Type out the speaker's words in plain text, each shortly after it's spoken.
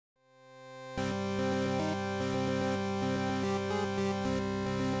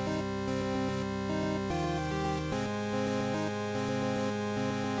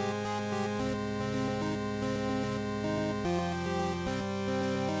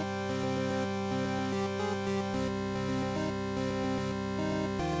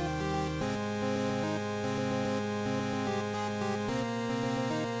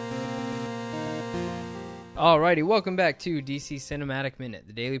Alrighty, welcome back to DC Cinematic Minute,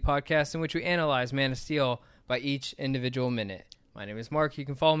 the daily podcast in which we analyze Man of Steel by each individual minute. My name is Mark. You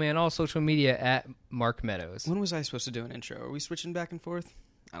can follow me on all social media at Mark Meadows. When was I supposed to do an intro? Are we switching back and forth?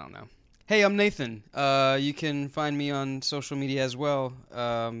 I don't know. Hey, I'm Nathan. You can find me on social media as well,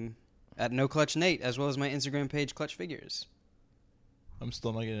 at NoClutchNate, as well as my Instagram page, Clutch Figures. I'm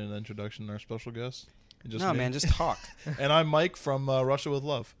still not getting an introduction to our special guest. No, man, just talk. And I'm Mike from Russia with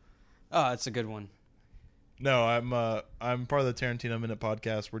Love. Oh, that's a good one. No, I'm part of the Tarantino Minute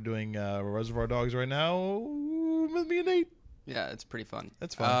podcast. We're doing Reservoir Dogs right now with me and Nate. Yeah, it's pretty fun.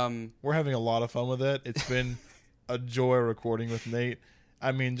 That's fun. We're having a lot of fun with it. It's been a joy recording with Nate.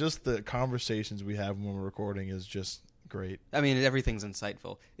 I mean, just the conversations we have when we're recording is just great. I mean, everything's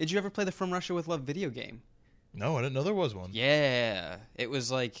insightful. Did you ever play the From Russia with Love video game? No, I didn't know there was one. Yeah. It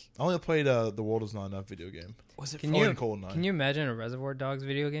was like... I only played The World Is Not Enough video game. Was it Can you imagine a Reservoir Dogs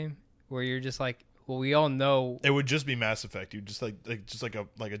video game where you're just like, well, we all know... It would just be Mass Effect. You just like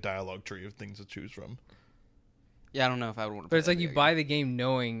a dialogue tree of things to choose from. Yeah, I don't know if I would want to play But it's like you game. buy the game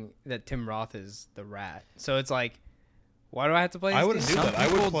knowing that Tim Roth is the rat. So it's like, why do I have to play this I wouldn't game? do that.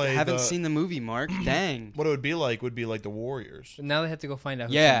 I would play haven't seen the movie, Mark. Dang. What it would be like the Warriors. But now they have to go find out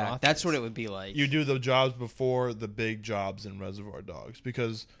who Tim Yeah, Roth that's is. what it would be like. You do the jobs before the big jobs in Reservoir Dogs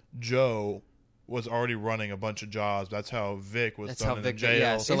because Joe was already running a bunch of jobs. That's how Vic was thrown in jail.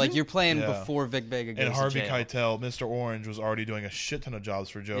 Yeah, so Is like it? you're playing Yeah. before Vic Vega goes And Harvey to jail. Keitel, Mr. Orange, was already doing a shit ton of jobs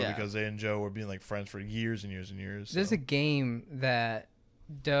for Joe Yeah. because they and Joe were being like friends for years and years and years. There's so. a game that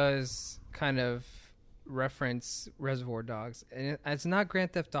does kind of reference Reservoir Dogs, and it's not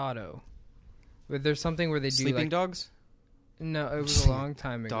Grand Theft Auto, but there's something where they do Sleeping like Dogs? no, it was a long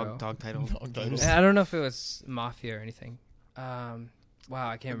time ago. Dog title. Dog titles. games. And I don't know if it was Mafia or anything. Wow,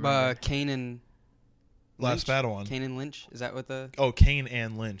 I can't remember. Kane and Last Lynch? Padawan. Kane and Lynch? Is that what the... Oh, Kane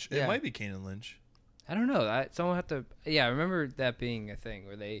and Lynch. It Yeah. might be Kane and Lynch. I don't know. Someone had to. Yeah, I remember that being a thing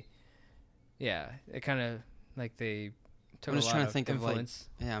where they. Yeah, it kind of like they took I'm just a lot trying to of think of, like, influence.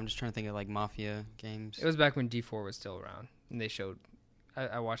 Yeah, I'm just trying to think of like Mafia games. It was back when D4 was still around, and they showed.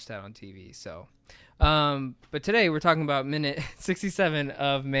 I watched that on TV. So, but today we're talking about minute 67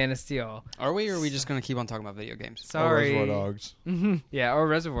 of Man of Steel. Are we, or are we just going to keep on talking about video games? Or Sorry, Reservoir Dogs. Yeah, or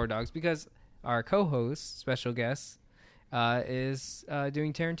Reservoir Dogs, because our co-host, special guest, is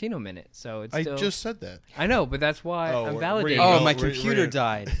doing Tarantino Minute. So it's I still. just said that. I know, but that's why I'm validating. Oh, my computer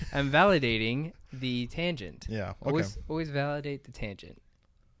died. I'm validating the tangent. Yeah. Okay. Always validate the tangent.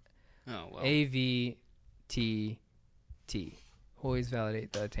 Oh, well. AVTT. Always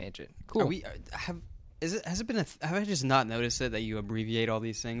validate the tangent. Cool. Are we, has it been have I just not noticed it that you abbreviate all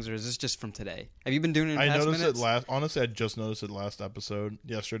these things, or is this just from today? Have you been doing it in I past noticed minutes? it last. Honestly, I just noticed it last episode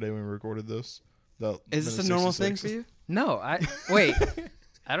yesterday when we recorded this. Is this a normal thing for you? No, wait.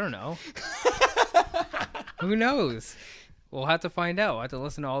 I don't know. Who knows? We'll have to find out. We'll have to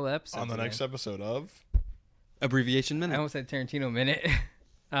listen to all the episodes On the again. next episode of Abbreviation I minute. almost said Tarantino Minute.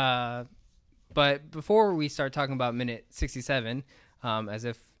 But before we start talking about minute 67, as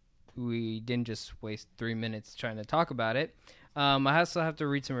if we didn't just waste 3 minutes trying to talk about it, I also have to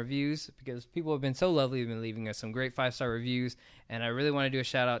read some reviews because people have been so lovely. They've been leaving us some great 5-star reviews, and I really want to do a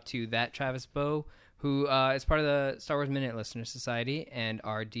shout out to that Travis Bow, who is part of the Star Wars Minute Listener Society and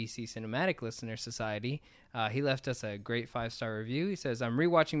our DC Cinematic Listener Society. He left us a great 5-star review. He says, I'm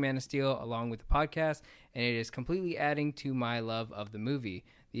rewatching Man of Steel along with the podcast, and it is completely adding to my love of the movie.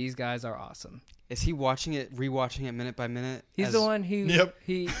 These guys are awesome. Is he rewatching it minute by minute? He's the one who Yep.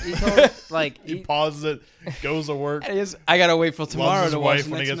 he told like he pauses it, goes to work, I gotta wait till tomorrow loves his to watch wife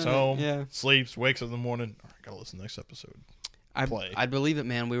the when he next gets minute. home, Yeah, sleeps, wakes up in the morning. All right, gotta listen to the next episode. Play. I'd believe it,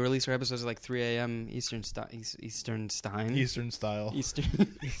 man. We release our episodes at like 3 a.m. Eastern Eastern style. Eastern.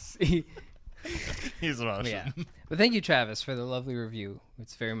 He's an awesome. Yeah. But thank you, Travis, for the lovely review.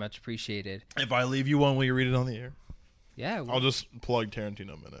 It's very much appreciated. If I leave you one, will you read it on the air? Yeah. I'll just plug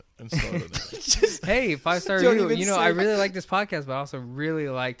Tarantino Minute and start it. Hey, 5-star Don't review. even You know, say I that. really like this podcast, but I also really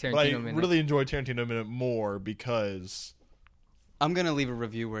like But Tarantino I Minute. really enjoy Tarantino Minute more because I'm gonna leave a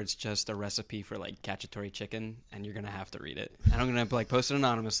review where it's just a recipe for like cacciatore chicken, and you're gonna have to read it. And I'm gonna like post it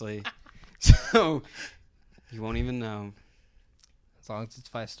anonymously, so you won't even know. As long as it's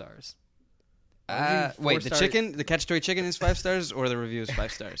 5 stars. Wait, the 4 chicken, the cacciatore chicken is 5 stars, or the review is 5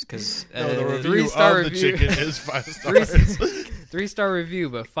 stars? Because no, the review 3-star of the review. chicken is 5 stars. 3-star review,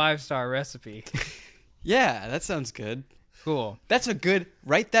 but 5-star recipe. yeah, that sounds good. Cool. That's a good.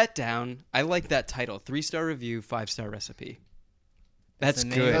 Write that down. I like that title. 3-star review, 5-star recipe. That's the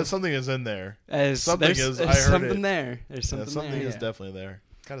name. good. Something is in there. Something is- There's I heard something it. there. There's Yeah, something something there. is Yeah. definitely there.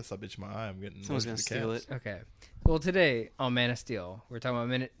 Gotta stop itching my eye. I'm getting Someone's noisy gonna with the steal cats. it. Okay. Well, today on Man of Steel, we're talking about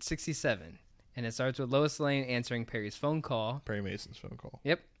minute 67. And it starts with Lois Lane answering Perry's phone call. Perry Mason's phone call.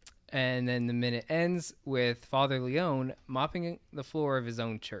 Yep. And then the minute ends with Father Leone mopping the floor of his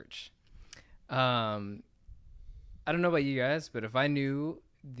own church. I don't know about you guys, but if I knew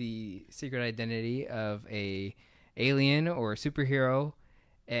the secret identity of a alien or a superhero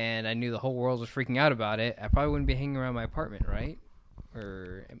and I knew the whole world was freaking out about it, I probably wouldn't be hanging around my apartment, right?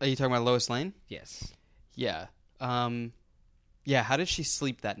 Or Are you talking about Lois Lane? yes. Yeah. Yeah, how did she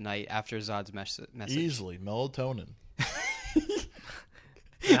sleep that night after Zod's message? Easily. Melatonin.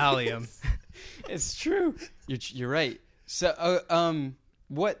 Valium. It's true. You're right. So,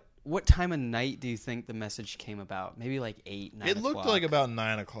 what time of night do you think the message came about? Maybe like 8, 9 It looked o'clock. like about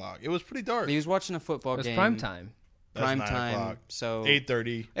 9 o'clock. It was pretty dark. He was watching a football It was game. prime time. That's Prime 9 time. o'clock. So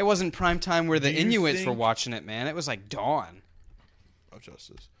 8:30 it wasn't prime time where the Do you Inuits were think- watching it, man. It was like dawn. of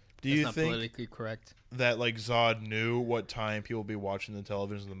justice. Do That's you not think politically correct. that like Zod knew what time people would be watching the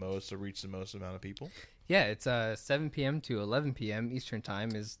television the most to reach the most amount of people? Yeah, it's 7 p.m. to 11 p.m. Eastern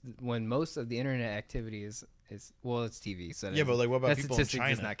time is when most of the internet activity is well, it's TV. So Yeah, but like what about that people in statistic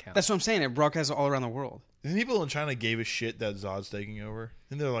does China? not count. That's what I'm saying. It broadcasts all around the world. And people in China gave a shit that Zod's taking over,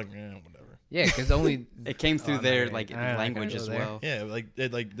 and they're like, whatever. Yeah, because only It came through I'm not their gonna- like I'm not language gonna go as there. well. Yeah,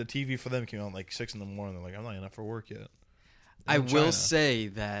 like the TV for them came out like 6 in the morning. They're like, I'm not enough for work yet. I In will China. say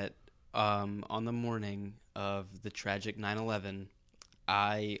that on the morning of the tragic 9/11,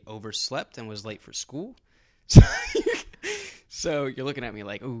 I overslept and was late for school. So you're looking at me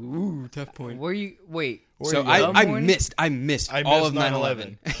like, ooh, tough point. were you wait? Where So you I going? missed I all missed of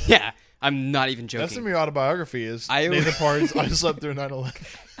 9/11. Yeah, I'm not even joking. That's in your autobiography. Is I- Nathan Parts? I slept through 9/11.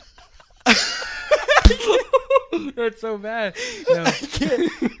 That's so bad. No.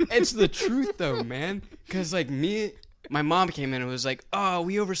 It's the truth though, man. Because like my mom came in and was like, "Oh,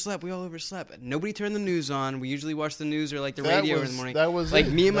 we overslept. We all overslept." Nobody turned the news on. We usually watch the news or like the radio in the morning. That was like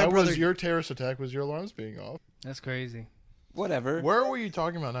it. me and my that brother. Was your terrorist attack was your alarms being off. That's crazy. Whatever. Where were you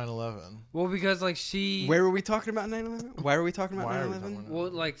talking about 9/11? Well, because like she. Where were we talking about 9/11? Why were we talking about Why are we 9/11? talking about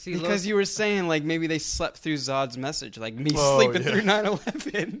Well, like see, Because you were saying like maybe they slept through Zod's message, like me Oh, sleeping yeah. through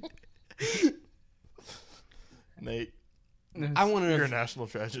 9/11. Nate, I want you're a to. national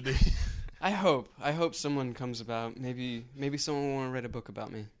tragedy. I hope someone comes about. Maybe someone will want to write a book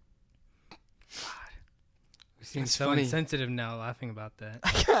about me. we seem It's so funny. insensitive now, laughing about that.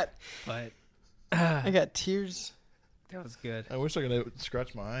 I But got tears. that was good. I wish I could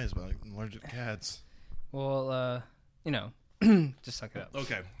scratch my eyes about allergic cats. Well, just suck it up.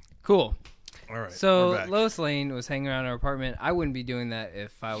 Okay, Cool. all right. So we're back. Lois Lane was hanging around her apartment. I wouldn't be doing that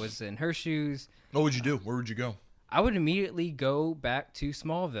if I was in her shoes. What would you do? Where would you go? I would immediately go back to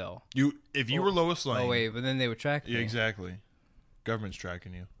Smallville. If you were Lois Lane. Oh wait, but then they would track me. Yeah, exactly. Government's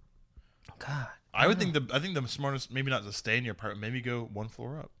tracking you. God. I would think the smartest, maybe not to stay in your apartment, maybe go one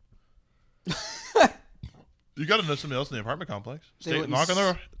floor up. You got to know somebody else in the apartment complex. They Stay, wouldn't knock on the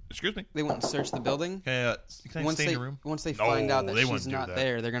door. Excuse me. They wouldn't search the building. Can I Once stay they in your room? once they No, find out that they she's wouldn't do not that.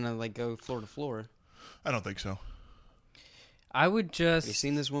 there, they're gonna like go floor to floor. I don't think so. I would Have you just.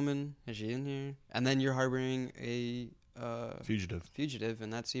 seen this woman? Is she in here? And then you're harboring a Fugitive. fugitive,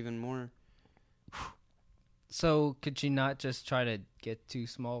 and that's even more. So could she not just try to get to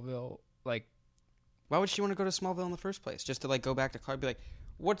Smallville? Like, Why would she want to go to Smallville in the first place? Just to like go back to Clark, be like,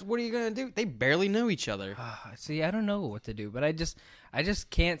 what are you gonna do? They barely know each other. see, I don't know what to do, but I just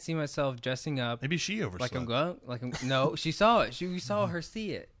can't see myself dressing up Maybe she overslept. like I'm going. No, she saw it. We saw her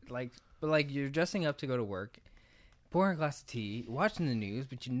see it. But you're dressing up to go to work, pouring a glass of tea, watching the news,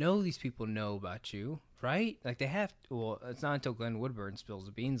 but you know these people know about you, right? Like they have. Well, it's not until Glenn Woodburn spills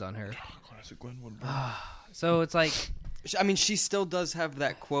the beans on her. Classic Glenn Woodburn. So it's like, I mean, she still does have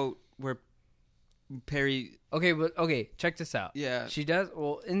that quote where Perry. okay, check this out. Yeah. She does.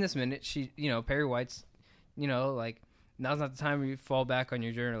 Well, in this minute, Perry White's, like, now's not the time you fall back on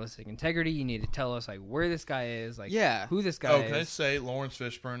your journalistic integrity. You need to tell us, like, where this guy is, like, Yeah. who this guy Oh, can I is. say Lawrence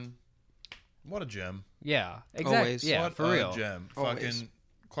Fishburne? What a gem. Yeah, exactly. Always. Yeah, What for a real. gem. Always. Fucking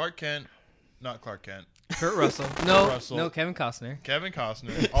Clark Kent. Not Clark Kent. Kurt Russell. No, Russell. no, Kevin Costner. Kevin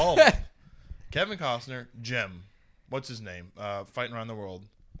Costner. All of them. Kevin Costner. Gem. What's his name? Fighting around the world.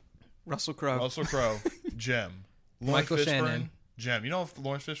 Russell Crowe. Russell Crowe. Gem. Lawrence Michael Fishburne. Shannon. Gem. You know if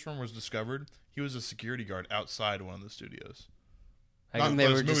Lawrence Fishburne was discovered? He was a security guard outside one of the studios. Not And for they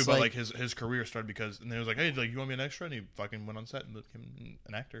this were movie, just but like- his career started because, and they was like, hey, like, you want to be an extra? And he fucking went on set and became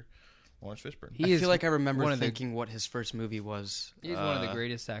an actor. Lawrence Fishburne. He I is feel like I remember one of the- thinking what his first movie was. He's one of the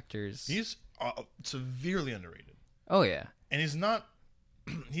greatest actors. He's severely underrated. Oh yeah. And he's not.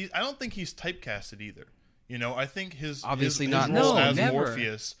 I don't think he's typecasted either. You know, I think his Obviously his not. role No, as never.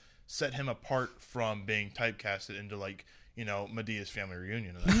 Morpheus set him apart from being typecasted into like Medea's family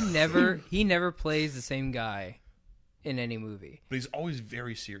reunion. He never plays the same guy in any movie. But he's always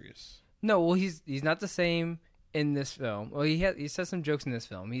very serious. No, well, he's not the same in this film. Well, he says some jokes in this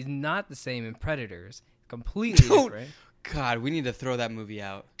film. He's not the same in Predators. Completely different. God, we need to throw that movie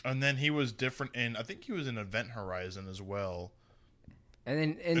out. And then he was different I think he was in Event Horizon as well. And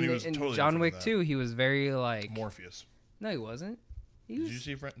then in totally John different Wick than that. 2, he was very like Morpheus. No, he wasn't. He Did was,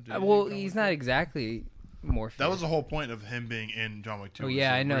 you see? well, he's not exactly Morpheus. That was the whole point of him being in John Wick 2. Oh, was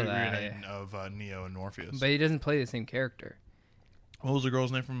yeah, the I know that. reuniting of Neo and Morpheus. But he doesn't play the same character. What was the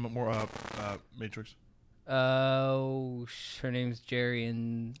girl's name from Matrix? Her name's Jerry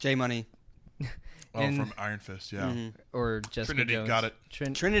and J Money. From Iron Fist, yeah. Mm-hmm. or Jessica Trinity, Jones. got it.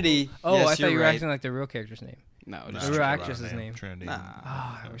 Trinity. Oh, yes, I thought you were right. acting like the real character's name. No, No, just The real forgot actress's her name. Trinity. Nah.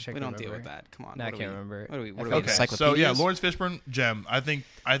 I wish I could We don't remember. deal with that. Come on. No, I What are can't we- remember. What are we? I What are feel we? bad. So yeah, Encyclopedias? Lawrence Fishburne, gem. I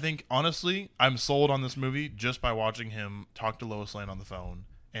think honestly, I'm sold on this movie just by watching him talk to Lois Lane on the phone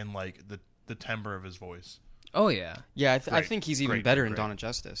and like the timbre of his voice. Oh, yeah. Yeah, I Great. think he's even Great, better in great. Dawn of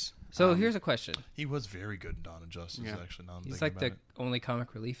Justice. So here's a question. He was very good in Dawn of Justice, Yeah. actually. Now I'm He's thinking like the about only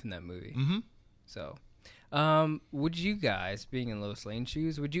comic relief in that movie. it. Mm-hmm. So, would you guys, being in Lois Lane's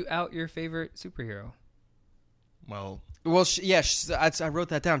shoes, would you out your favorite superhero? Well, Well, I wrote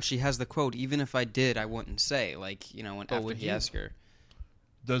that down. She has the quote, "Even if I did, I wouldn't say." Like, when after would he you? asked her.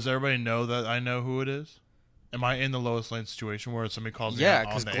 does everybody know that I know who it is? Am I in the Lois Lane situation where somebody calls me Yeah, out on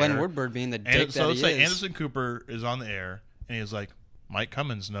because the Glenn air? Woodward being the And dick so that let's he say is. Anderson Cooper is on the air, and he's like, Mike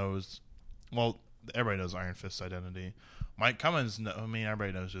Cummins knows. Well, everybody knows Iron Fist's identity. Mike Cummins,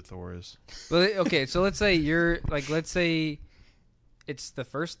 everybody knows who Thor is. Well, okay, so let's say let's say it's the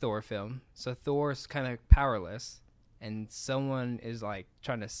first Thor film, so Thor's kind of powerless, and someone is like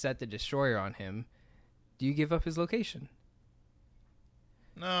trying to set the destroyer on him. Do you give up his location?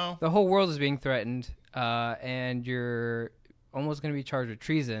 No. The whole world is being threatened, and you're almost going to be charged with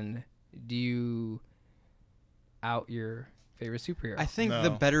treason. Do you out your favorite superhero? I think No. the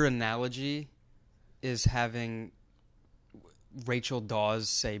better analogy is having Rachel Dawes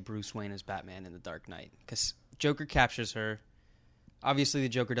say Bruce Wayne is Batman in The Dark Knight. Because Joker captures her. Obviously, the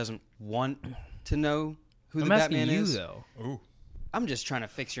Joker doesn't want to know who I'm the asking Batman you is. though. Ooh. I'm just trying to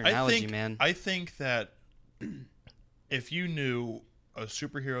fix your analogy, man. I think that if you knew a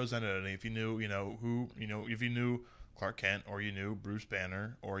superhero's identity, if you knew, if you knew Clark Kent, or you knew Bruce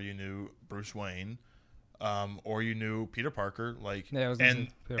Banner, or you knew Bruce Wayne, or you knew Peter Parker, Yeah, I was gonna say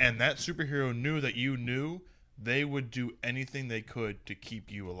Peter and that superhero knew that you knew, they would do anything they could to keep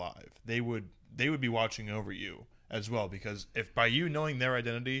you alive. They would be watching over you as well, because if by you knowing their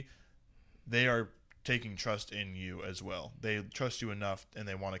identity, they are taking trust in you as well. They trust you enough, and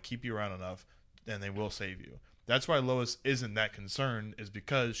they want to keep you around enough, and they will save you. That's why Lois isn't that concerned, is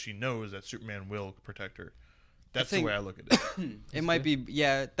because she knows that Superman will protect her. That's the think- way I look at it. It might be,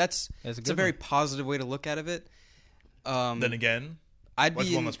 That's a it's good a very one. positive way to look at it. Then again, I'd what's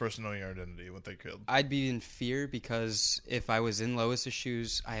be one in, less person knowing your identity? What they killed. I'd be in fear because if I was in Lois's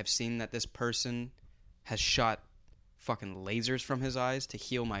shoes, I have seen that this person has shot fucking lasers from his eyes to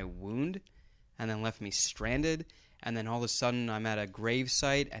heal my wound, and then left me stranded. And then all of a sudden, I'm at a grave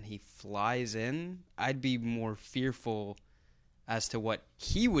site and he flies in. I'd be more fearful as to what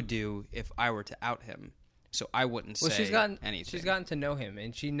he would do if I were to out him. So I wouldn't say anything. She's gotten to know him,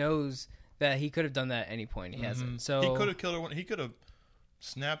 and she knows that he could have done that at any point. He hasn't. So He could have killed her. He could have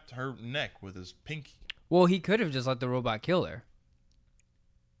snapped her neck with his pinky. well, he could have just let the robot kill her.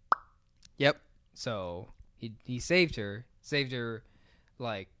 Yep. So he saved her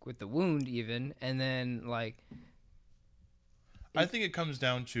like with the wound even, and then like I think it comes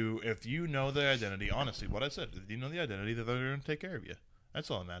down to if you know their identity. Honestly, what I said. If you know the identity, that they're going to take care of you. That's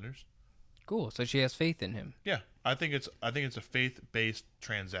all that matters. cool. So she has faith in him. Yeah, I think it's a faith-based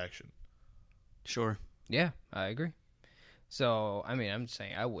transaction. Sure. Yeah, I agree. So I mean, I'm just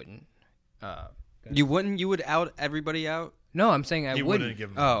saying I wouldn't. You wouldn't? You would out everybody out? No, I'm saying I He wouldn't wouldn't give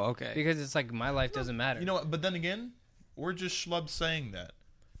him. Oh, okay. because it's like my life doesn't matter. You know what? But then again, we're just schlubs saying that.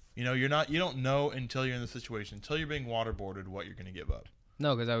 You know, you don't know until you're in the situation, until you're being waterboarded, what you're going to give up.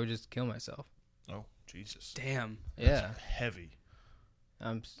 No, because I would just kill myself. Oh, Jesus. Damn. Yeah. Heavy.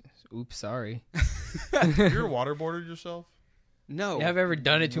 Oops, sorry. Have you ever waterboarded yourself? No. Have I ever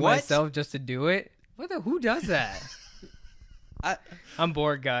done it to What? myself just to do it? Who does that? I'm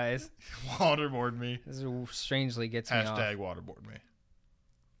bored, guys. Waterboard me. This is strangely gets me off. Hashtag waterboard me.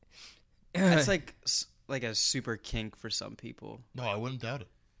 That's like a super kink for some people. No, I wouldn't doubt it.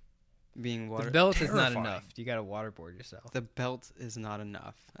 Being water. The belt is not Terrifying. enough. You got to waterboard yourself. The belt is not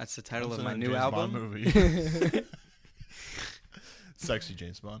enough. That's the title That's of my in a new James album. Bond movie. Sexy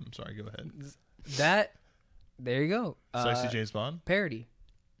James Bond. I'm sorry, go ahead. There you go. Sexy James Bond. Parody.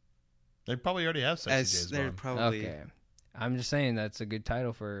 They probably already have Sexy James They're Bond. probably. Okay. I'm just saying that's a good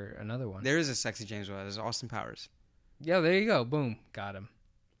title for another one. There is a Sexy James Bond. There's Austin Powers. Yeah, there you go. Boom. Got him.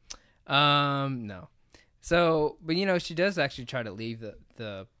 No. So, but she does actually try to leave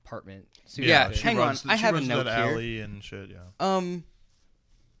the apartment. Super Yeah, quick. she hang on. runs I she have a runs to note that here. alley and shit. Yeah.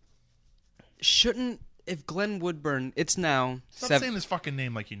 Shouldn't, if Glenn Woodburn, it's now Stop saying his fucking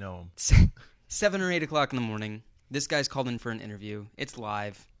name like you know him. 7 or 8 o'clock in the morning. This guy's called in for an interview. It's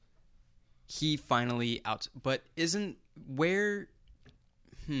live. He finally out. But isn't where?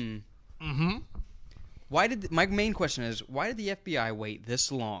 Mm-hmm. Why did my main question is why did the FBI wait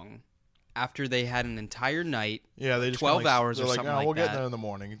this long after they had an entire night? Yeah, they just 12 kinda hours they're or like, something "No, like we'll get that." there in the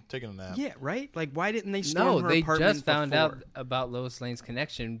morning, taking a nap. Yeah, right. Like why didn't they storm No, her they apartment just found before? out about Lois Lane's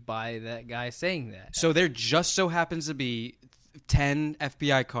connection by that guy saying that. So there just so happens to be 10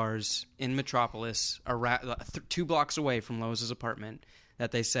 FBI cars in Metropolis, 2 blocks away from Lois's apartment,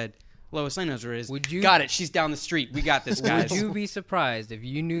 that they said, Lois Lane knows where it is. Got it. She's down the street. We got this, guys. Would you be surprised if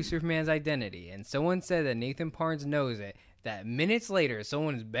you knew Superman's identity and someone said that Nathan Parnes knows it, that minutes later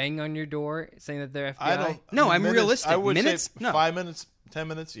someone is banging on your door saying that they're FBI? I don't. No, I'm minutes, realistic. I would Minutes? say No. 5 minutes, 10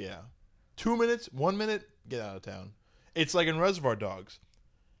 minutes. Yeah, 2 minutes, 1 minute. Get out of town. It's like in Reservoir Dogs.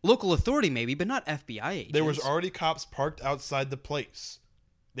 Local authority, maybe, but not FBI agents. There was already cops parked outside the place.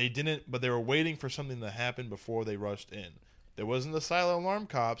 They didn't, but they were waiting for something to happen before they rushed in. There wasn't the silent alarm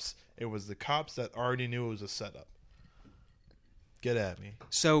cops. It was the cops that already knew it was a setup. Get at me.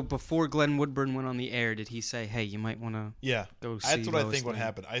 So before Glenn Woodburn went on the air, did he say, hey, you might want to Yeah, go see that's what I Lois think. What Lane?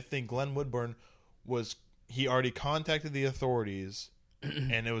 happened? I think Glenn Woodburn he already contacted the authorities,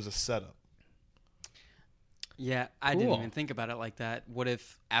 and it was a setup. Yeah, I didn't Cool. even think about it like that. What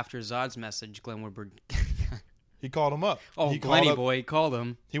if after Zod's message, Glenn Woodburn... He called him up. oh, he Glenny called up, boy, called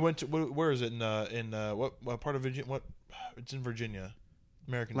him. He went to where is it in what part of Virginia? What it's in Virginia,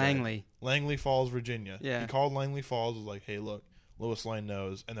 American Dad. Langley. Langley Falls, Virginia. Yeah. He called Langley Falls. Was like, hey, look, Lois Lane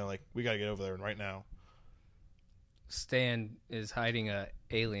knows, and they're like, we got to get over there right now. Stan is hiding a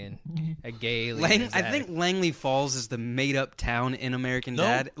alien, a gay alien. in his I think attic. Langley Falls is the made-up town in American No.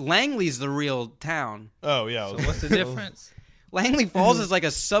 Dad. Langley's the real town. Oh yeah. So what's the difference? Langley Falls is like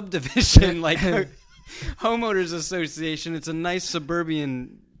a subdivision, like a homeowners association. It's a nice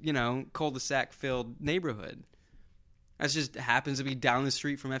suburban, cul-de-sac-filled neighborhood. That just happens to be down the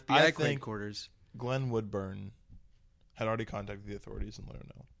street from I FBI think- headquarters. Glenn Woodburn had already contacted the authorities and let her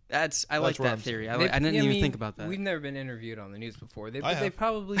know. I like what that I'm theory. saying. I didn't even think about that. We've never been interviewed on the news before. I But they have.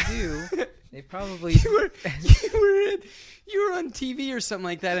 probably do. They probably. you were on TV or something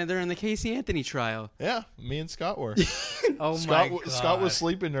like that, and they're in the Casey Anthony trial. Yeah, me and Scott were. Oh Scott, my god! Scott was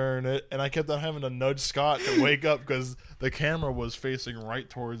sleeping during it, and I kept on having to nudge Scott to wake up because the camera was facing right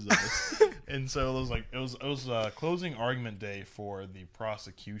towards us. And so it was closing argument day for the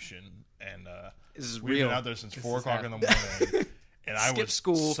prosecution, and This is we've real. been out there since This 4 is o'clock in the morning, and I Skip was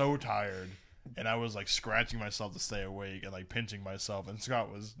school. so tired. And I was like scratching myself to stay awake and like pinching myself. And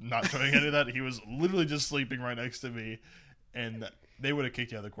Scott was not doing any of that. He was literally just sleeping right next to me. And they would have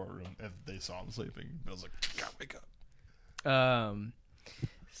kicked you out of the courtroom if they saw him sleeping. But I was like, God, wake up.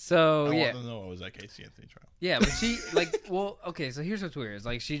 So I yeah, want them to know I was at Casey Anthony trial. yeah, but she okay. So here's what's weird: is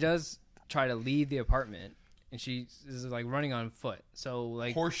like she does try to leave the apartment, and she is like running on foot. So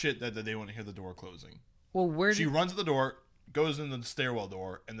like, Horse shit that they want to hear the door closing. well, where She did runs to the door, goes in the stairwell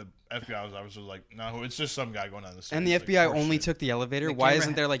door, and the FBI was like, no, it's just some guy going down the stairs. And the Like, FBI horse only shit. took the elevator. The Why camera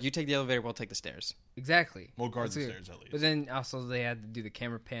isn't there like, you take the elevator, we'll take the stairs? exactly? We'll guard That's the weird. stairs at least. But then also they had to do the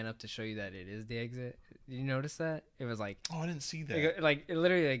camera pan up to show you that it is the exit. Did you notice that? It was like Oh, I didn't see that. like it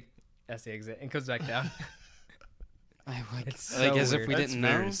literally like that's the exit and comes back down. It's so as if weird. we That's didn't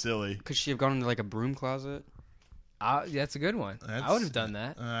very know. silly. Could she have gone into like a broom closet? That's a good one. I would have done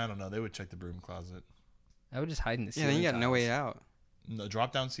that. I don't know. They would check the broom closet. I would just hide in the Yeah, ceiling. then you got no tiles. way out. No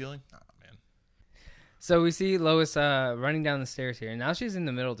drop down ceiling? Oh, man. So we see Lois running down the stairs here, and now she's in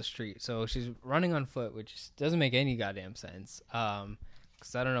the middle of the street. So she's running on foot, which doesn't make any goddamn sense.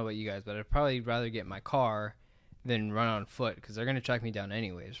 Because I don't know about you guys, but I'd probably rather get my car than run on foot because they're gonna track me down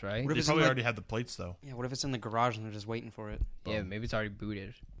anyways, right? What if They it's probably in, like- already had the plates though, Yeah, what if it's in the garage and they're just waiting for it? Yeah, maybe it's already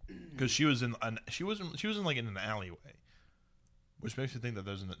booted. because she was in like in an alleyway, which makes me think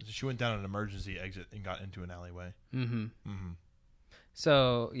that she went down an emergency exit and got into an alleyway. Mm-hmm. Mm-hmm.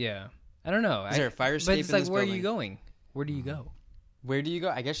 So yeah, I don't know. Is there a fire But escape it's in like, this where are building? you going? Where do you go? Where do you go?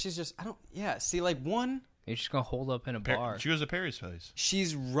 I guess she's just, see, like one, You're just gonna hold up in a bar. She goes to Perry's place.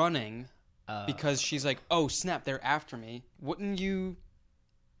 she's running because she's like, oh snap, they're after me. Wouldn't you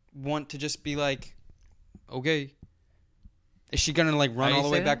want to just be like, okay? Is she gonna like run How do all you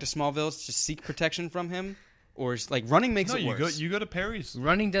the way say back that? to Smallville to seek protection from him? or like running makes No, it worse. you go to Perry's.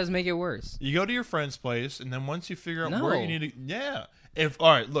 Running does make it worse. You go to your friend's place, and then once you figure out No. where you need to,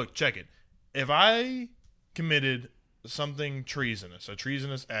 all right, look, check it. If I committed something treasonous, a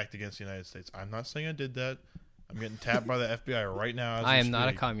treasonous act against the United States, I'm not saying I did that. I'm getting tapped by the FBI right now. As I we am not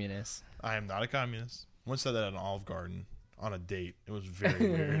a speak. communist. I am not a communist. Once said that at an Olive Garden on a date. It was very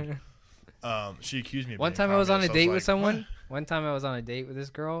weird. She accused me of One being time I was on a communist. date like, with someone. "What?" One time I was on a date with this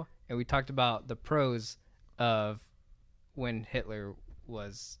girl, and we talked about the pros of when Hitler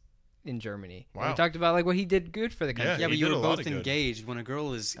was in Germany. And Wow. we talked about like what he did good for the country. yeah, but he you did were a lot both of good. engaged. When a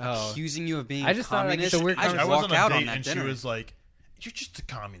girl is Oh. accusing you of being I just thought, like, it's communist, a weird I just I was walk on a out date on that and dinner. she was like, "You're just a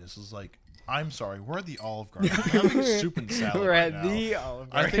communist." I was like, "I'm sorry, we're at the Olive Garden. I'm having soup and salad We're right at now." the Olive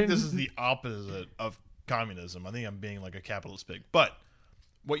I think this Garden. is the opposite of communism. I think I'm being like a capitalist pig. But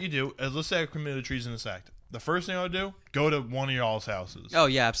what you do is, let's say I committed a treasonous act. The first thing I would do, go to one of y'all's houses. Oh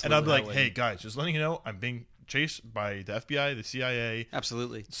yeah, and absolutely. I'd be like, I "Hey wouldn't. guys, just letting you know, I'm being chased by the FBI, the CIA,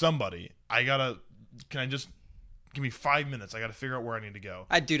 absolutely. somebody. Can I just give me 5 minutes? I gotta figure out where I need to go."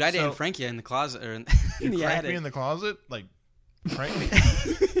 I'd So- Anne Frank you in the closet or in, You in the crank attic. me in the closet, like crank me.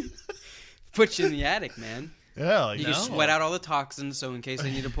 Put you in the attic, man. Yeah, like You No. can sweat out all the toxins, so in case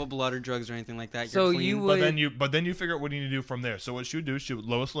they need to pull blood or drugs or anything like that, So you're clean. you But would- then you figure out what you need to do from there. So what she would do,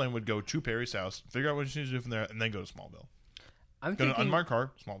 Lois Lane would go to Perry's house, figure out what she needs to do from there, and then go to Smallville. I'm Go to thinking, unmarked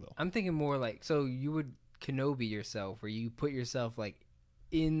car, Smallville. I'm thinking more like, so you would Kenobi yourself, where you put yourself like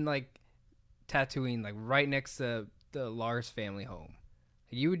in like Tatooine, like right next to the Lars family home.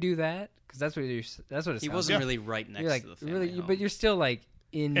 You would do that because that's what it he sounds wasn't like. really right next You're like to the family really, home. but you're still like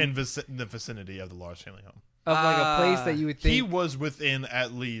in In the vicinity of the Lars family home. of like a place that you would think He was within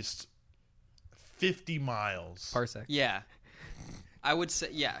at least 50 miles. parsec. Yeah. I would say,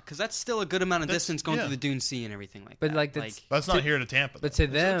 yeah, because that's still a good amount of That's- distance going yeah. through the Dune Sea and everything like But, that. like, that's- That's not To- here to Tampa. but though. to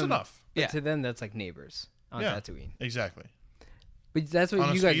It's them- enough. But Yeah. to them, that's like neighbors on Yeah. Tatooine. Exactly. But that's what On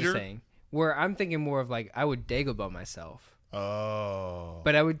a you guys speeder? are saying. Where I'm thinking more of like I would Dagobah myself, Oh.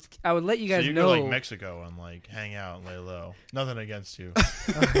 but I would let you so guys you know. go like Mexico and like hang out and lay low. Nothing against you.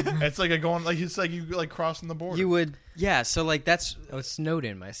 It's like it's like you like crossing the border. you would, yeah, so like that's, I would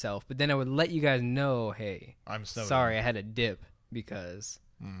Snowden myself, but then I would let you guys know, hey, I'm Snowden. sorry, I had a dip because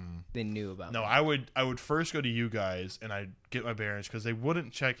they knew about No, me. I would first go to you guys and I'd get my bearings because they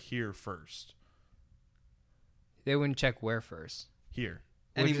wouldn't check here first. They wouldn't check where first. Here.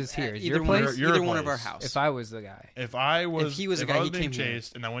 Which is here? Is either your one, place? Your either one of our place. house. If I was the guy, If I was, If he was a guy, I was he being came here.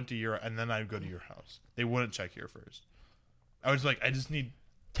 chased and I went to your, and then I'd go to your house. They wouldn't check here first. I was like, I just need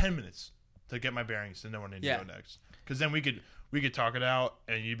 10 minutes to get my bearings to know where I need Yeah. to go next. Because then we could talk it out,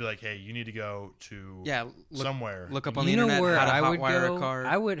 and you'd be like, hey, you need to go to yeah, somewhere. look up on you the know internet where how to I would hotwire go? a car.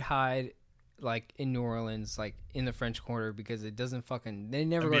 I would hide like in New Orleans, like in the French Quarter, because it doesn't fucking. They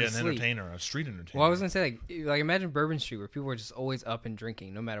never I'd go be to an sleep. entertainer, a street entertainer. Well, I was gonna say like imagine Bourbon Street where people are just always up and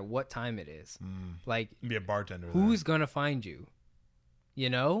drinking, no matter what time it is. Like, Be a bartender. who's gonna find you? You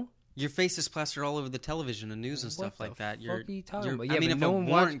know? Your face is plastered all over the television and news and What stuff the like that. fuck You're, are you talking you're- about? I Yeah, mean, but if no a one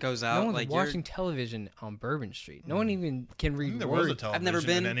warrant watch- goes out, no one's like watching television on Bourbon Street. No one even can I read think there was a words. television never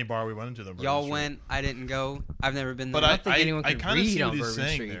been. in any bar we went into. The y'all Bourbon Street. went. I didn't go. I've never been But there. I don't think anyone I can kind of see read what on he's Bourbon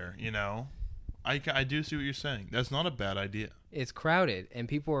saying Street. there. You know, I do see what you're saying. That's not a bad idea. It's crowded and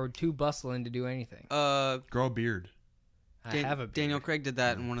people are too bustling to do anything. Grow a beard. I have a beard. Daniel Craig did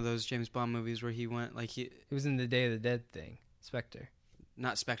that in one of those James Bond movies where he went like he, It was in the Day of the Dead thing. Spectre.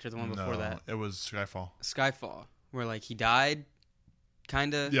 not Spectre, the one before No, that, it was Skyfall. Skyfall, where like he died,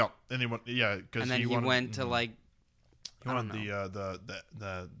 kind of. Yeah, and he went. Yeah, because And then he wanted, went to like he I don't wanted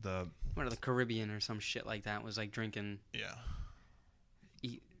the went to the Caribbean or some shit like that. Was like drinking. yeah.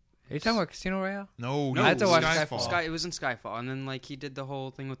 Are you talking about Casino Royale? No, No, I had to watch Skyfall. Sky. It was in Skyfall, and then like he did the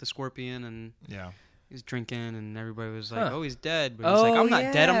whole thing with the scorpion, and Yeah, he was drinking, and everybody was like, Huh. "Oh, he's dead," but he's like, Oh, "I'm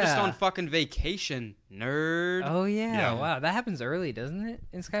not dead. I'm just yeah. on fucking vacation, nerd." Oh yeah. Yeah. Wow, that happens early, doesn't it?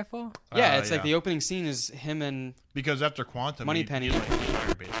 In Skyfall? Yeah, it's like the opening scene is him and because after Quantum, Moneypenny. he like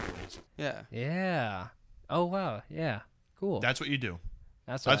retired, basically. yeah. Yeah. Oh wow. Yeah. Cool. That's what you do.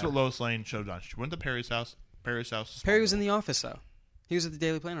 That's That's what Lois Lane showed on. She went to Perry's house. Perry was in the office though. He was at the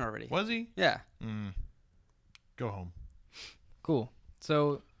Daily Planet already. Was he? Yeah. Go home. Cool.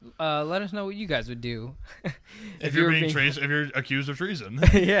 So let us know what you guys would do If you're being if you're accused of treason.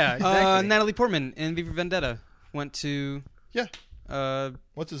 yeah. Exactly. Natalie Portman in V for Vendetta went to Yeah. uh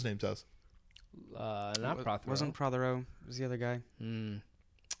What's his name, Tess? Not Prothero. wasn't Prothero, it was the other guy. Mm,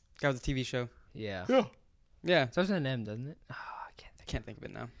 Guy with the TV show. yeah. Yeah. Yeah. Starts with an M, doesn't it? Oh, I can't I can't think of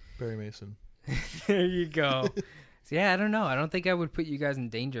it now. Barry Mason. think. There you go. So, yeah, I don't know. I don't think I would put you guys in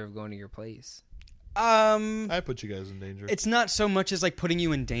danger of going to your place. I put you guys in danger. It's not so much as like putting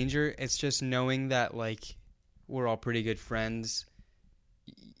you in danger, it's just knowing that like we're all pretty good friends.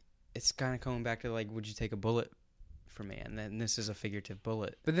 It's kind of coming back to like, would you take a bullet for me? And then this is a figurative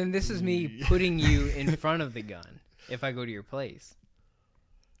bullet. But then this is me putting you in front of the gun if I go to your place.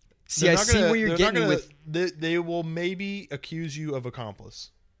 See, I see where you're getting with. They will maybe accuse you of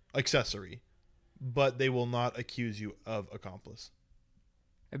accessory, but they will not accuse you of accomplice.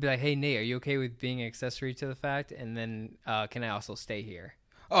 I'd be like, hey, Nate, are you okay with being an accessory to the fact? And then can I also stay here?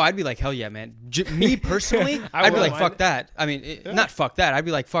 Oh, I'd be like, hell yeah, man. Me personally, I'd be like, fuck that. I mean, not fuck that. I'd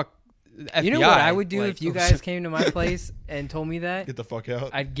be like, fuck FBI. You know what I would do if you guys came to my place and told me that? Get the fuck out.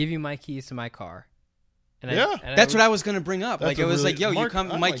 I'd give you my keys to my car. And Yeah. That's what I was going to bring up. That's Like, it was really- like, yo, Mark, you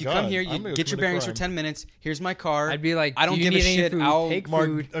come, oh Mike, my you come God. here, I'm you gonna get your commit a bearings for crime. 10 minutes. Here's my car. I'd be like, I don't do you give a need any shit. food? Take Mark,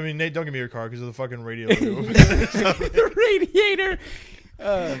 food. I mean, Nate, don't give me your car because of the fucking radio. The radiator.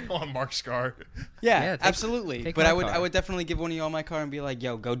 On Mark's car. Yeah, take- absolutely. take But my I would car. I would definitely give one of y'all my car and be like,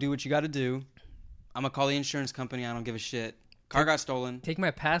 yo, go do what you got to do. I'm going to call the insurance company. I don't give a shit. Car got stolen. Take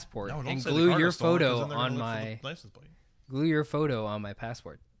my passport No, don't and say the glue car your got stolen, 'cause photo then they're gonna on look for my the license plate. glue your photo on my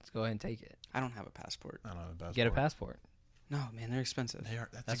passport. Let's go ahead and take it. I don't have a passport. I don't have a passport. Get a passport. No, man, they're expensive. They are.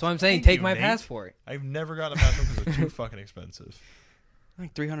 That's what I'm saying. Thank Take you, my Nate. passport. I've never gotten a passport because they're too fucking expensive.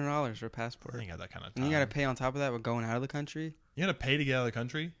 Like $300 for a passport. I ain't got that kind of And time. you got to pay on top of that with going out of the country? You got to pay to get out of the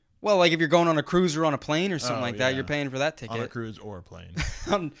country Well, like if you're going on a cruise or on a plane or something Oh, like that, yeah. you're paying for that on a ticket. cruise or a plane.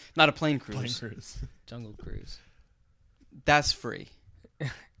 Not a plane Plane cruise. cruise. Jungle Cruise. That's free.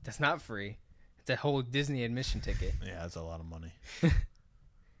 That's not free. It's a whole Disney admission ticket. Yeah, that's a lot of money.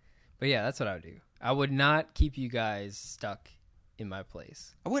 But yeah, that's what I would do. I would not keep you guys stuck in my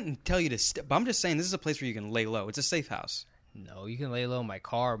place. I wouldn't tell you to but I'm just saying this is a place where you can lay low. It's a safe house. No, you can lay low in my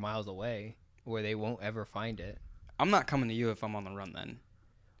car miles away where they won't ever find it. I'm not coming to you if I'm on the run then.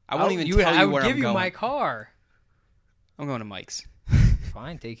 I won't even I tell you would where give I'm you going. my car. I'm going to Mike's.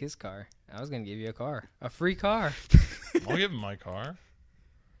 Fine, take his car. I was going to give you a car. A free car. I'll give him my car.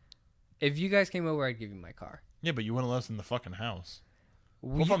 If you guys came over, I'd give you my car. Yeah, but you wouldn't let us in the fucking house.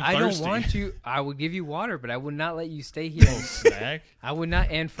 We, if I'm I don't thirsty? want you. I would give you water, but I would not let you stay here. Little snack. I would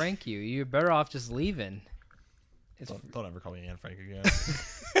not Anne Frank you. You're better off just leaving. It's Don't ever call me Anne Frank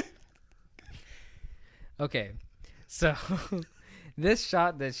again. okay. So this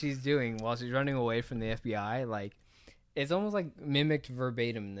shot that she's doing while she's running away from the FBI, like it's almost like mimicked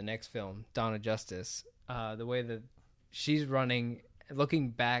verbatim in the next film, Dawn of Justice. The way that she's running, looking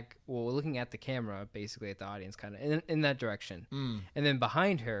back, looking at the camera, basically at the audience, kind of in that direction. And then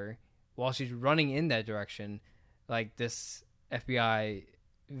behind her, while she's running in that direction, like this FBI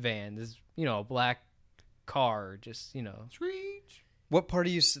van, this a black car, just Screech. What part are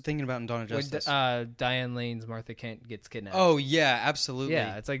you thinking about in Dawn of Justice? Diane Lane's Martha Kent gets kidnapped. Oh yeah, absolutely.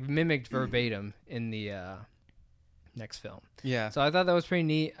 yeah, it's like mimicked verbatim in the next film. Yeah. So I thought that was pretty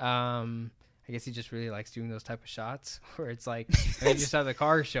neat. I guess he just really likes doing those type of shots where it's like they just have the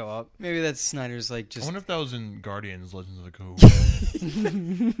car show up. Maybe that's Snyder's like I just wonder if that was in Guardians: Legends of the Cool.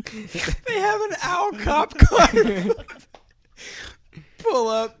 they have an owl cop car. Pull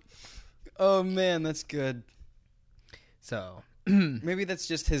up. Oh man, that's good. So Maybe that's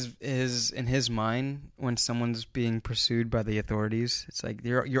just his in his mind when someone's being pursued by the authorities. It's like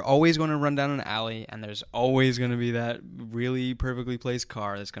you're always going to run down an alley, and there's always going to be that really perfectly placed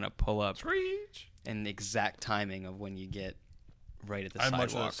car that's going to pull up Screech. in the exact timing of when you get right at the I'd much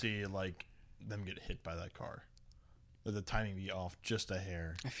rather sidewalk. see like them get hit by that car. Let the timing be off just a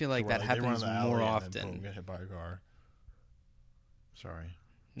hair. I feel like To where, that they run happens in the alley more and then, often. boom, get hit by a car. Sorry.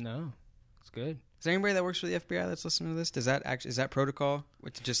 no, it's good. Is there anybody that works for the FBI that's listening to this? Is that protocol?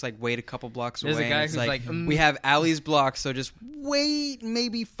 To just like wait a couple blocks There's away? a guy and it's who's like, like, we have Alley's block, so just wait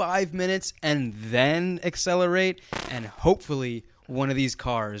maybe 5 minutes and then accelerate, and hopefully one of these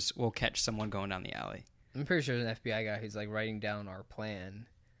cars will catch someone going down the alley. I'm pretty sure there's an FBI guy who's like writing down our plan.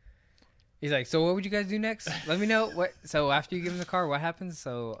 He's like, so what would you guys do next? Let me know. What? So after you give him the car, what happens?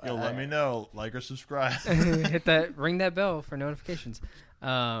 So Yo, let me know. Like or subscribe. hit that, ring that bell for notifications.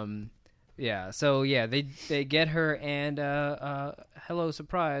 Yeah. So yeah, they get her, and hello,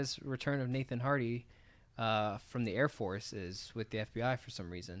 surprise, return of Nathan Hardy from the Air Force is with the FBI for some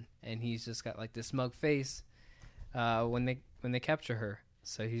reason, and he's just got like this smug face when they capture her.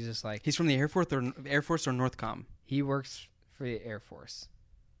 So he's just like, He's from the Air Force or Northcom. he works for the Air Force.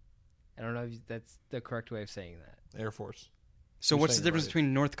 I don't know if that's the correct way of saying that. Air Force. So You're what's the saying it difference right.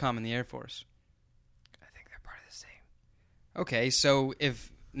 between Northcom and the Air Force? I think they're part of the same. Okay, so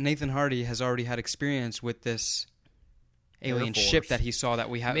if Nathan Hardy has already had experience with this alien Air Force. ship that he saw that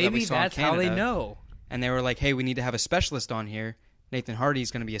we Maybe saw that's in Canada, how they know. and they were like, "Hey, we need to have a specialist on here. Nathan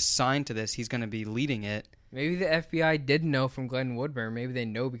Hardy's going to be assigned to this. He's going to be leading it." Maybe the FBI did know from Glenn Woodburn. Maybe they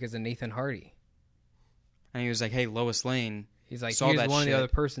know because of Nathan Hardy. and he was like, "Hey, Lois Lane." He's like, saw here's that one of shit. the other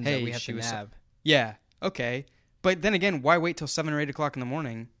persons Hey, that we have she to was- nab. Yeah, okay. But then again, why wait till 7 or 8 o'clock in the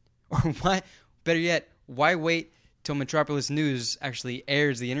morning? Or why, better yet, why wait till Metropolis News actually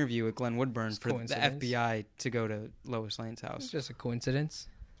airs the interview with Glenn Woodburn It's for the coincidence. FBI to go to Lois Lane's It's house? just a coincidence.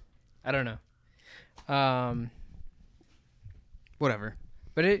 I don't know. Whatever.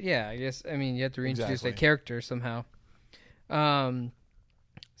 But I guess, I mean, you have to reintroduce Exactly. a character somehow.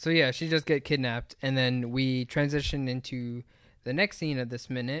 So yeah, she just get kidnapped, and then we transition into the next scene of this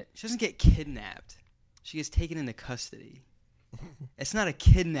minute. She doesn't get kidnapped. She gets taken into custody. It's not a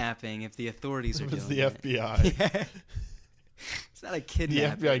kidnapping if the authorities are It's doing the it. FBI. Yeah. It's not a The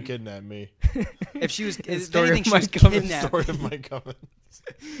kidnapping. FBI kidnapped me. If she was, if story of anything, she Mike was Cummins. kidnapped. Story of Mike Cummins.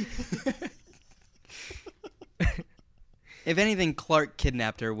 If anything, Clark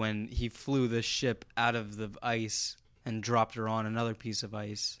kidnapped her when he flew the ship out of the ice and dropped her on another piece of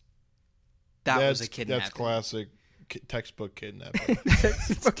ice. That was a kidnapping. That's classic textbook kidnapping.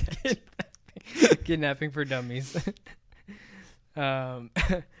 Kidnapping for dummies. So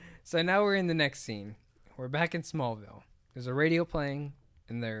now we're in the next scene. We're back in Smallville. There's a radio playing,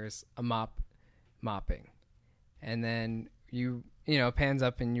 and there's a mopping, and then you pans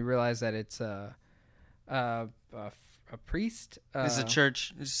up and you realize that it's a priest. It's a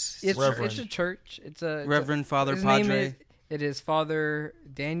church. It's Reverend. It's a church. It's a Reverend Father his name Padre. it is Father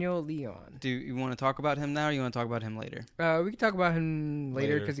Daniel Leon. Do you want to talk about him now, or you want to talk about him later? We can talk about him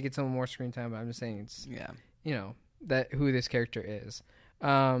later Later. because he gets some more screen time. But I'm just saying it's Yeah, that who this character is.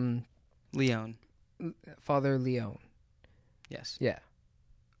 Leon. Father Leon. Yes. Yeah.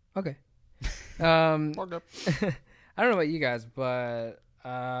 Okay. I Mark up. don't know about you guys, but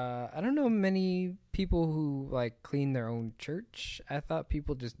I don't know many people who like clean their own church. I thought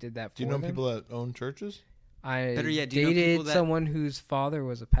people just did that for Do you know them. people that own churches? I Better yet, do you know dated people that- someone whose father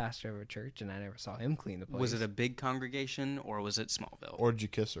was a pastor of a church, and I never saw him clean the place. Was it a big congregation or was it Smallville? Or did you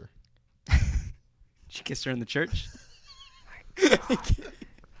kiss her? She kissed her in the church.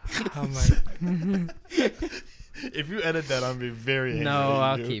 Oh my! If you edit that, I'm gonna be very angry. No, at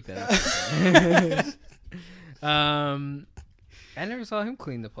I'll you. keep it. I never saw him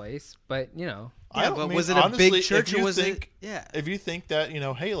clean the place, but I Yeah, don't but mean- was it a honestly, big church if or you was think, it? Yeah. If you think that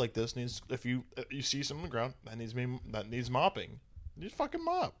hey, like this needs, if you see something on the ground that needs mopping, you just fucking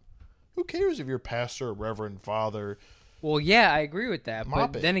mop. Who cares if you're pastor, or reverend, father? Well, yeah, I agree with that.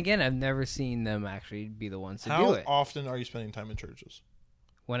 Mop But it. then again, I've never seen them actually be the ones to do How it. often are you spending time in churches?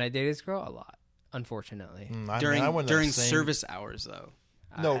 When I dated this girl, a lot, unfortunately. During I went to that during same- service hours, though.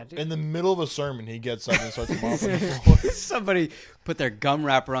 No, I had to- in the middle of a sermon, he gets up and starts mopping the floor. Somebody put their gum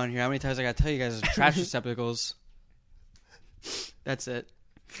wrapper on here. How many times I gotta tell you guys, it's trash receptacles. That's it.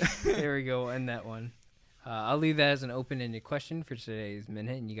 There we go. End that one. I'll leave that as an open-ended question for today's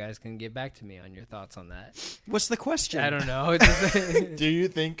minute, and you guys can get back to me on your thoughts on that. What's the question? I don't know. It's just- Do you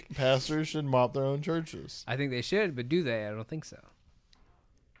think pastors should mop their own churches? I think they should, but do they? I don't think so.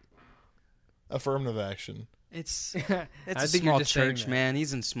 Affirmative action. It's I it's a think you're small just saying church, that. man.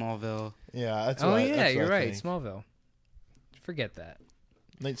 He's in Smallville. Yeah, that's Oh what I, yeah, that's what you're I right. think. Smallville. Forget that.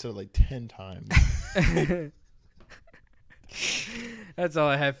 Nate said it like 10 times. That's all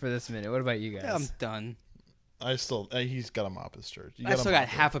I have for this minute. What about you guys? I'm done. He's got to mop his church. You I gotta still got mop it.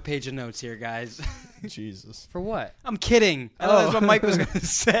 half a page of notes here, guys. Jesus. For what? I'm kidding. Oh. That's what Mike was gonna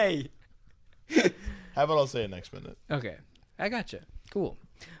say. How about I'll say it next minute? Okay, I gotcha. Cool.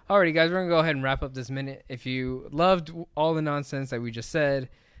 Alrighty, guys, we're gonna go ahead and wrap up this minute. If you loved all the nonsense that we just said,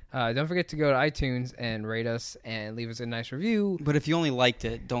 don't forget to go to iTunes and rate us and leave us a nice review. But if you only liked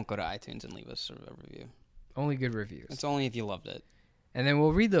it, don't go to iTunes and leave us a review. Only good reviews. It's only if you loved it. And then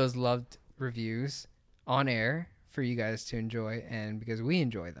we'll read those loved reviews on air for you guys to enjoy, and because we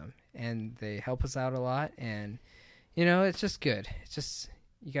enjoy them and they help us out a lot, and it's just good. It's just,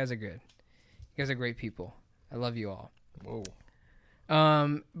 you guys are good. You guys are great people. I love you all. Whoa.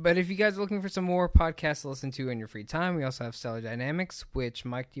 But if you guys are looking for some more podcasts to listen to in your free time, we also have Stellar Dynamics, which,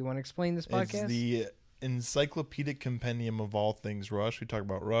 Mike, do you want to explain this podcast? It's the encyclopedic compendium of all things Rush. We talk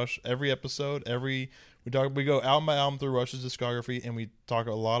about Rush every episode. We go album by album through Rush's discography, and we talk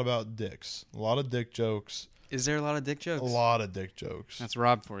a lot about dicks. A lot of dick jokes. Is there a lot of dick jokes? A lot of dick jokes. That's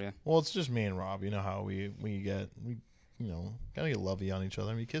Rob for you. Well, it's just me and Rob. You know how we gotta get lovey on each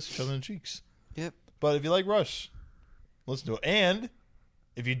other. We kiss each other in the cheeks. Yep. But if you like Rush, listen to it. And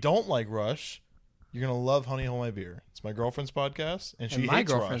if you don't like Rush, you're gonna love Honey Hold My Beer. It's my girlfriend's podcast, and she and my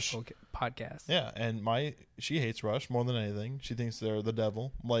hates girlfriend's Rush. podcast. Yeah, and she hates Rush more than anything. She thinks they're the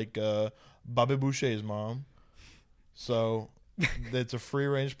devil, like Bobby Boucher's mom. So it's a free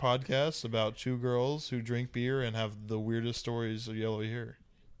range podcast about two girls who drink beer and have the weirdest stories you'll ever hear.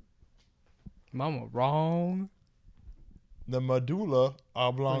 Mama, wrong. The medulla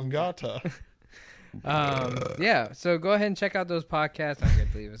oblongata. Yeah, so go ahead and check out those podcasts. Don't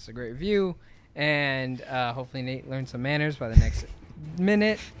forget to leave us a great review. And hopefully Nate learned some manners by the next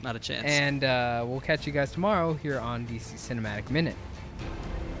minute. Not a chance. And we'll catch you guys tomorrow here on DC Cinematic Minute.